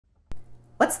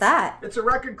What's that? It's a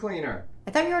record cleaner.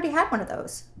 I thought you already had one of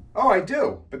those. Oh, I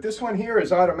do, but this one here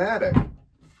is automatic.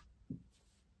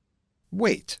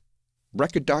 Wait,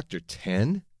 Record Doctor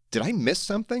 10? Did I miss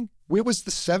something? Where was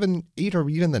the 7, 8, or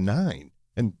even the 9?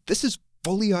 And this is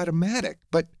fully automatic,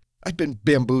 but I've been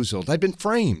bamboozled. I've been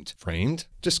framed. Framed?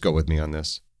 Just go with me on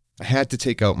this. I had to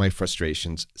take out my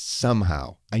frustrations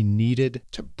somehow. I needed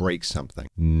to break something.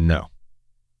 No.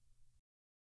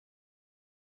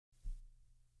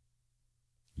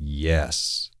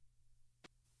 Yes.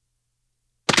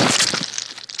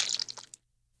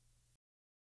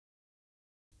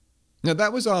 Now,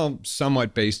 that was all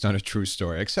somewhat based on a true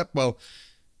story, except, well,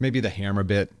 maybe the hammer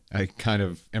bit. I kind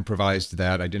of improvised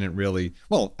that. I didn't really,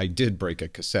 well, I did break a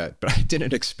cassette, but I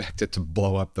didn't expect it to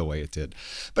blow up the way it did.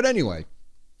 But anyway,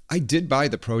 I did buy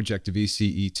the pro-ject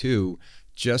VCE2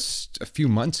 just a few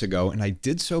months ago, and I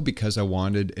did so because I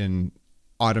wanted an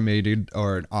automated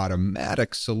or an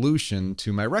automatic solution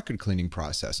to my record cleaning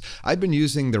process. I've been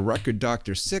using the Record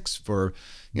Doctor 6 for,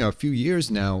 a few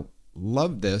years now.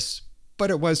 Love this.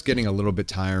 But it was getting a little bit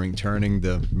tiring turning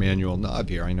the manual knob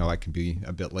here. I know I can be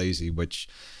a bit lazy, which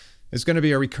is going to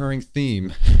be a recurring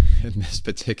theme in this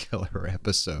particular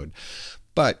episode.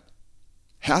 But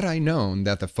had I known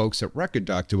that the folks at Record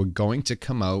Doctor were going to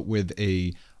come out with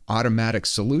a automatic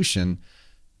solution,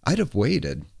 I'd have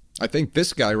waited. I think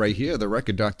this guy right here, the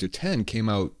Record Doctor 10, came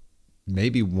out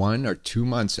maybe 1 or 2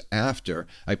 months after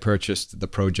I purchased the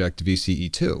pro-ject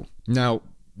VCE2. Now,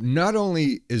 not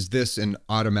only is this an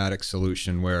automatic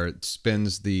solution where it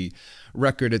spins the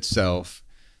record itself,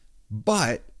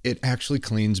 but it actually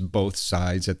cleans both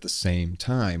sides at the same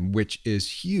time, which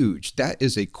is huge. That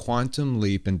is a quantum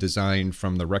leap in design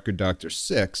from the Record Doctor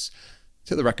 6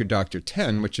 to the Record Doctor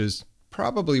 10, which is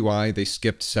probably why they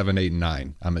skipped 7, 8, and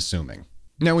 9, I'm assuming.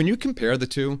 Now, when you compare the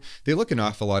two, they look an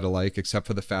awful lot alike, except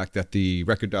for the fact that the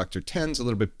Record Doctor 10 is a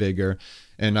little bit bigger,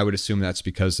 and I would assume that's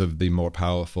because of the more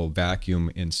powerful vacuum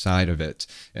inside of it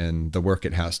and the work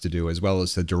it has to do, as well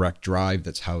as the direct drive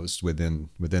that's housed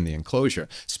within the enclosure.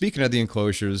 Speaking of the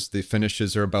enclosures, the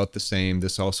finishes are about the same.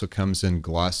 This also comes in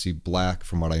glossy black,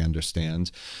 from what I understand.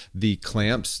 The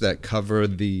clamps that cover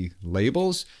the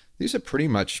labels, these are pretty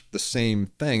much the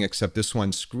same thing, except this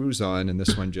one screws on and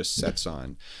this one just sets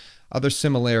on. Other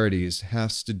similarities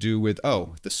has to do with,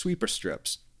 the sweeper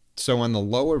strips. So on the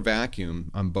lower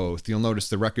vacuum on both, you'll notice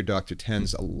the Record Doctor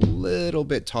 10's a little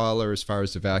bit taller as far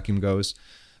as the vacuum goes,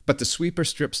 but the sweeper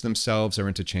strips themselves are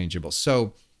interchangeable.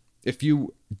 So if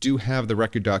you do have the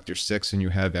Record Doctor 6 and you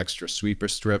have extra sweeper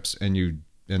strips and you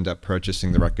end up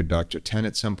purchasing the Record Doctor 10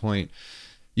 at some point,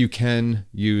 you can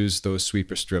use those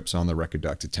sweeper strips on the Record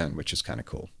Doctor 10, which is kind of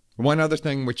cool. One other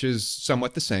thing which is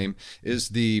somewhat the same is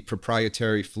the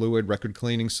proprietary fluid record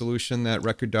cleaning solution that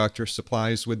Record Doctor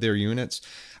supplies with their units.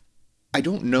 I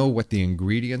don't know what the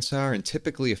ingredients are, and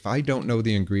typically if I don't know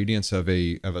the ingredients of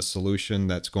a solution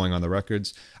that's going on the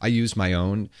records, I use my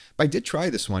own. But I did try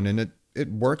this one, and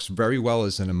it works very well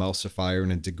as an emulsifier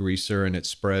and a degreaser, and it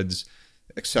spreads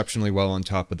exceptionally well on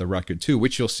top of the record too,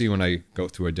 which you'll see when I go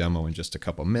through a demo in just a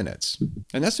couple minutes.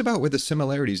 And that's about where the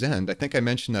similarities end. I think I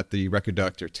mentioned that the Record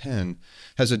Doctor 10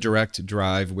 has a direct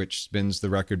drive which spins the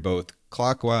record both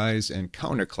clockwise and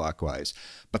counterclockwise.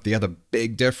 But the other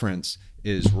big difference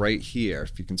is right here.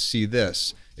 If you can see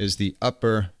this, is the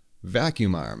upper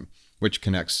vacuum arm, which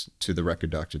connects to the Record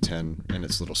Doctor 10 in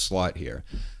its little slot here.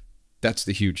 That's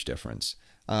the huge difference.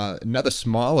 Another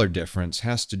smaller difference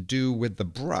has to do with the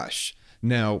brush.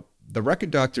 Now, the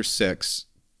Record Doctor 6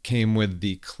 came with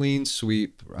the Clean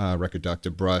Sweep Record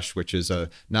Doctor brush, which is a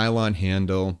nylon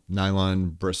handle, nylon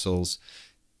bristles,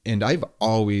 and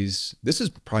this is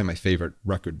probably my favorite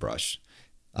record brush.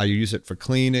 I use it for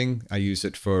cleaning, I use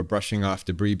it for brushing off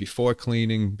debris before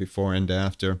cleaning, before and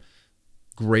after.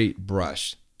 Great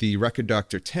brush. The Record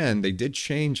Doctor 10, they did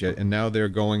change it, and now they're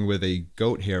going with a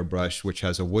goat hair brush, which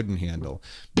has a wooden handle.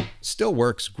 Still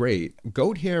works great.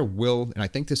 Goat hair will, and I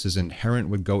think this is inherent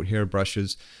with goat hair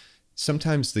brushes,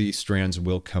 sometimes the strands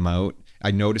will come out. I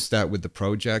noticed that with the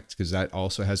pro-ject because that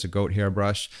also has a goat hair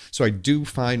brush. So I do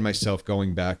find myself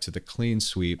going back to the clean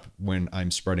sweep when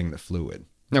I'm spreading the fluid.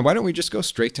 Now, why don't we just go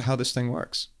straight to how this thing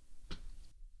works?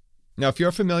 Now, if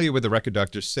you're familiar with the Record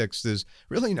Doctor 6, there's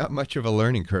really not much of a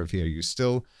learning curve here. You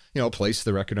still, place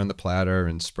the record on the platter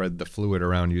and spread the fluid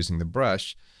around using the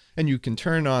brush. And you can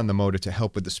turn on the motor to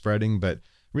help with the spreading, but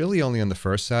really only on the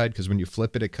first side, because when you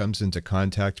flip it, it comes into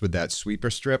contact with that sweeper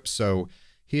strip. So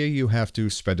here you have to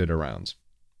spread it around.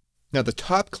 Now, the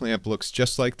top clamp looks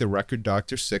just like the Record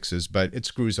Doctor 6's, but it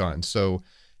screws on. So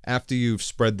After you've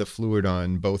spread the fluid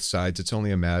on both sides, it's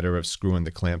only a matter of screwing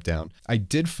the clamp down. I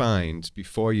did find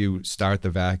before you start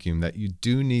the vacuum that you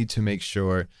do need to make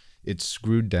sure it's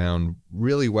screwed down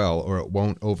really well, or it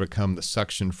won't overcome the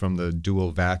suction from the dual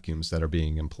vacuums that are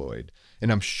being employed.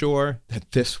 And I'm sure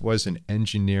that this was an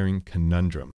engineering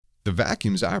conundrum. The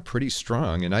vacuums are pretty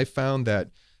strong, and I found that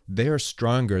they're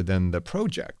stronger than the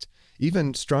pro-ject,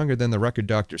 even stronger than the Record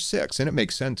Doctor 6, and it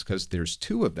makes sense because there's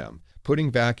two of them.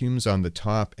 Putting vacuums on the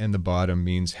top and the bottom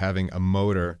means having a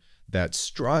motor that's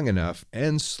strong enough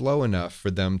and slow enough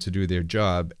for them to do their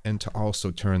job and to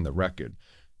also turn the record.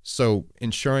 So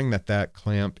ensuring that that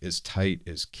clamp is tight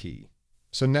is key.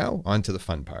 So now on to the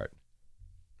fun part.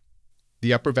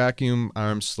 The upper vacuum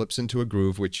arm slips into a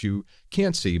groove, which you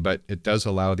can't see, but it does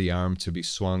allow the arm to be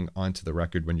swung onto the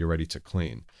record when you're ready to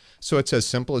clean. So it's as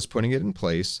simple as putting it in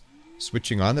place,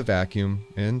 switching on the vacuum,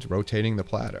 and rotating the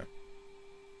platter.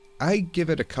 I give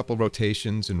it a couple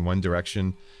rotations in one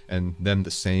direction and then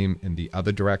the same in the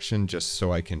other direction, just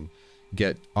so I can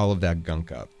get all of that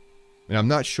gunk up. And I'm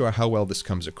not sure how well this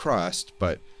comes across,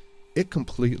 but it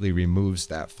completely removes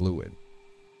that fluid.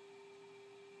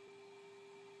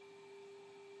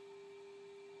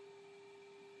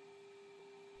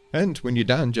 And when you're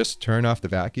done, just turn off the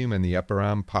vacuum and the upper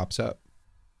arm pops up.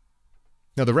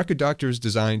 Now, the Record Doctor is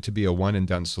designed to be a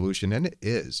one-and-done solution, and it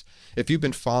is. If you've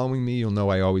been following me, you'll know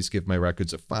I always give my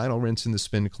records a final rinse in the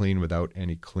spin clean without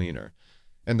any cleaner.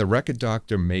 And the Record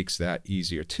Doctor makes that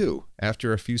easier too.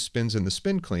 After a few spins in the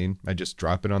spin clean, I just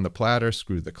drop it on the platter,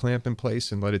 screw the clamp in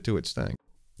place, and let it do its thing.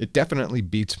 It definitely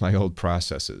beats my old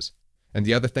processes. And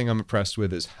the other thing I'm impressed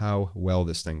with is how well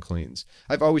this thing cleans.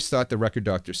 I've always thought the Record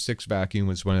Doctor 6 vacuum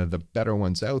was one of the better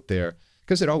ones out there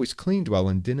because it always cleaned well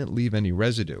and didn't leave any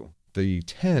residue. The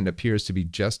 10 appears to be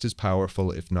just as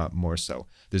powerful, if not more so.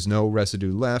 There's no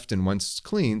residue left, and once it's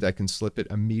cleaned, I can slip it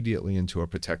immediately into a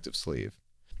protective sleeve.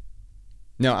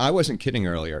 Now, I wasn't kidding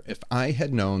earlier. If I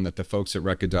had known that the folks at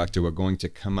Record Doctor were going to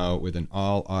come out with an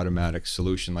all-automatic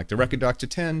solution like the Record Doctor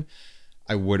 10,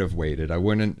 I would have waited. I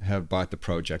wouldn't have bought the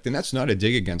pro-ject. And that's not a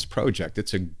dig against pro-ject.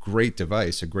 It's a great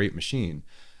device, a great machine.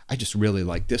 I just really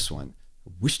like this one.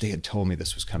 I wish they had told me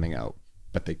this was coming out,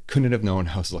 but they couldn't have known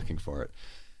I was looking for it.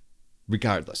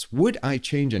 Regardless, would I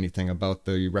change anything about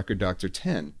the Record Doctor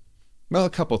 10? Well, a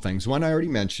couple things. One I already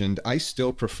mentioned, I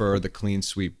still prefer the clean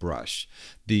sweep brush.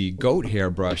 The goat hair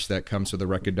brush that comes with the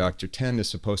Record Doctor 10 is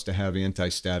supposed to have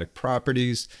anti-static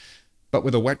properties, but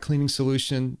with a wet cleaning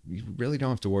solution, you really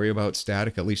don't have to worry about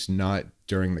static, at least not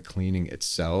during the cleaning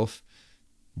itself.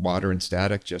 Water and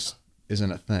static just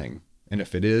isn't a thing. And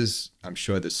if it is, I'm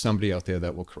sure there's somebody out there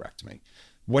that will correct me.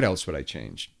 What else would I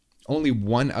change? Only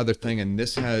one other thing, and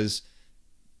this has...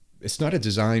 It's not a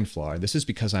design flaw. This is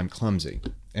because I'm clumsy,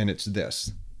 and it's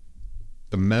this,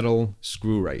 the metal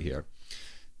screw right here.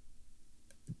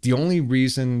 The only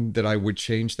reason that I would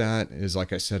change that is,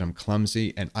 like I said, I'm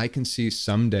clumsy, and I can see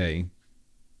someday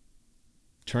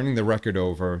turning the record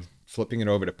over, flipping it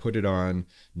over to put it on,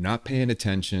 not paying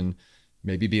attention,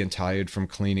 maybe being tired from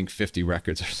cleaning 50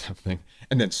 records or something,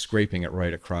 and then scraping it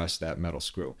right across that metal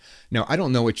screw. Now, I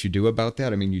don't know what you do about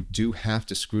that. I mean, you do have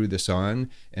to screw this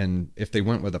on, and if they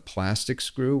went with a plastic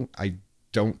screw, I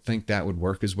don't think that would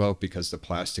work as well because the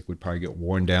plastic would probably get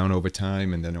worn down over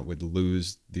time, and then it would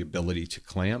lose the ability to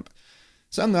clamp.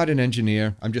 So I'm not an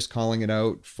engineer. I'm just calling it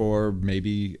out for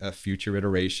maybe a future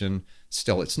iteration.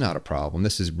 Still, it's not a problem.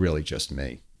 This is really just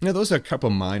me. Now, those are a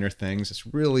couple minor things. It's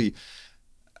really...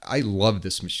 I love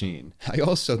this machine. I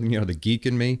also, the geek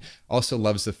in me also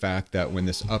loves the fact that when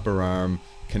this upper arm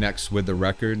connects with the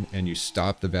record and you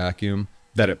stop the vacuum,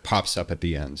 that it pops up at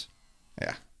the end.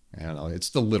 Yeah, I don't know. It's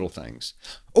the little things.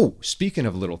 Oh, speaking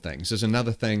of little things, there's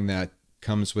another thing that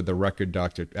comes with the Record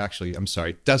Doctor. Actually, I'm sorry,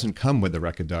 it doesn't come with the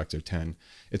Record Doctor 10.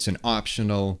 It's an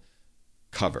optional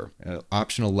cover, an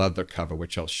optional leather cover,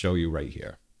 which I'll show you right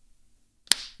here.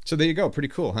 So there you go. Pretty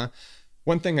cool, huh?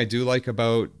 One thing I do like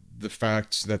about the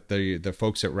fact that the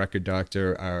folks at Record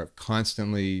Doctor are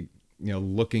constantly,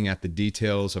 looking at the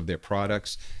details of their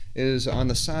products is on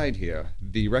the side here.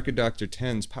 The Record Doctor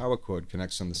 10's power cord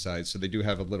connects on the side, so they do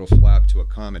have a little flap to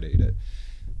accommodate it.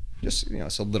 Just,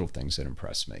 so little things that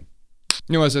impress me.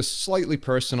 As a slightly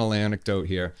personal anecdote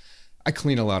here, I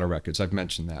clean a lot of records. I've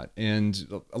mentioned that.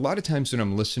 And a lot of times when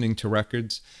I'm listening to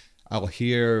records, I'll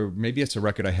hear, maybe it's a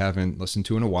record I haven't listened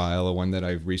to in a while, or one that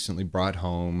I've recently brought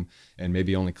home and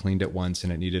maybe only cleaned it once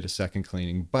and it needed a second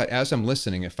cleaning. But as I'm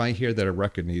listening, if I hear that a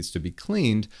record needs to be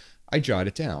cleaned, I jot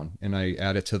it down and I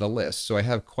add it to the list. So I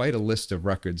have quite a list of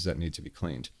records that need to be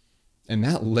cleaned. And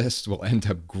that list will end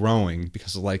up growing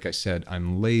because, like I said,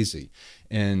 I'm lazy.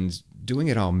 And doing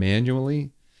it all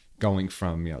manually going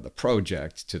from, the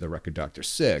pro-ject to the Record Doctor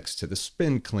 6 to the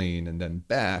spin clean and then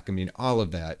back. I mean, all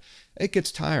of that, it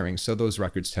gets tiring. So those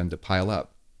records tend to pile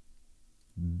up.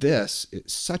 This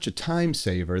is such a time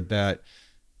saver that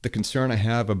the concern I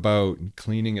have about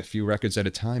cleaning a few records at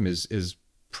a time is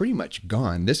pretty much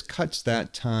gone. This cuts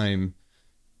that time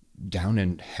down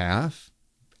in half.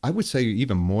 I would say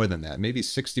even more than that. Maybe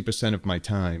 60% of my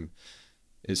time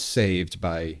is saved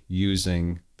by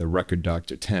using the Record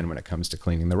Doctor 10 when it comes to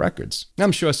cleaning the records. Now,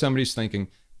 I'm sure somebody's thinking,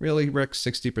 really, Rick,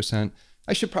 60%?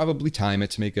 I should probably time it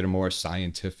to make it a more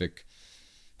scientific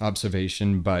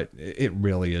observation, but it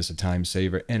really is a time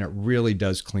saver, and it really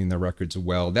does clean the records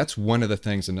well. That's one of the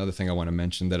things, another thing I want to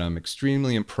mention that I'm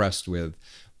extremely impressed with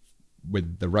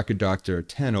the Record Doctor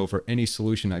 10 over any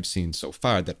solution I've seen so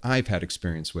far that I've had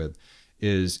experience with,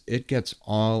 is it gets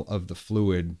all of the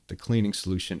fluid, the cleaning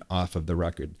solution, off of the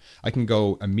record. I can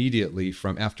go immediately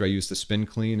from after I use the spin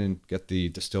clean and get the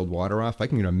distilled water off, I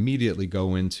can immediately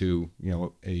go into,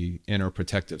 a inner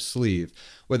protective sleeve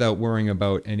without worrying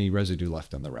about any residue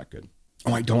left on the record.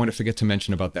 Oh, I don't want to forget to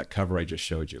mention about that cover I just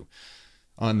showed you.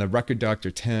 On the Record Doctor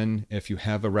 10, if you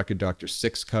have a Record Doctor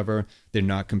 6 cover, they're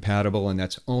not compatible, and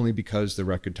that's only because the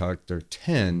Record Doctor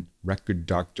 10,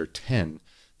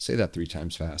 say that 3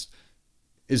 times fast,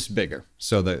 is bigger.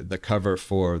 So the cover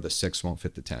for the 6 won't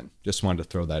fit the 10. Just wanted to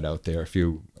throw that out there if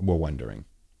you were wondering.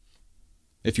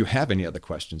 If you have any other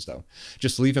questions, though,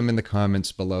 just leave them in the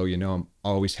comments below. I'm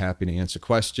always happy to answer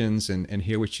questions and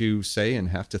hear what you say and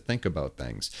have to think about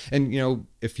things. And,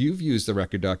 if you've used the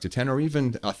Record Doctor 10 or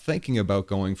even are thinking about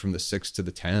going from the 6 to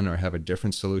the 10 or have a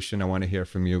different solution, I want to hear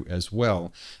from you as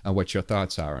well, what your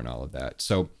thoughts are on all of that.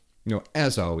 So,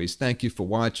 as always, thank you for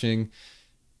watching.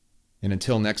 And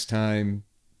until next time,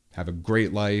 have a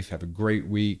great life. Have a great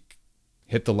week.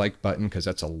 Hit the like button because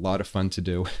that's a lot of fun to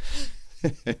do.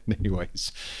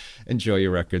 Anyways, enjoy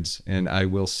your records, and I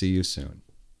will see you soon.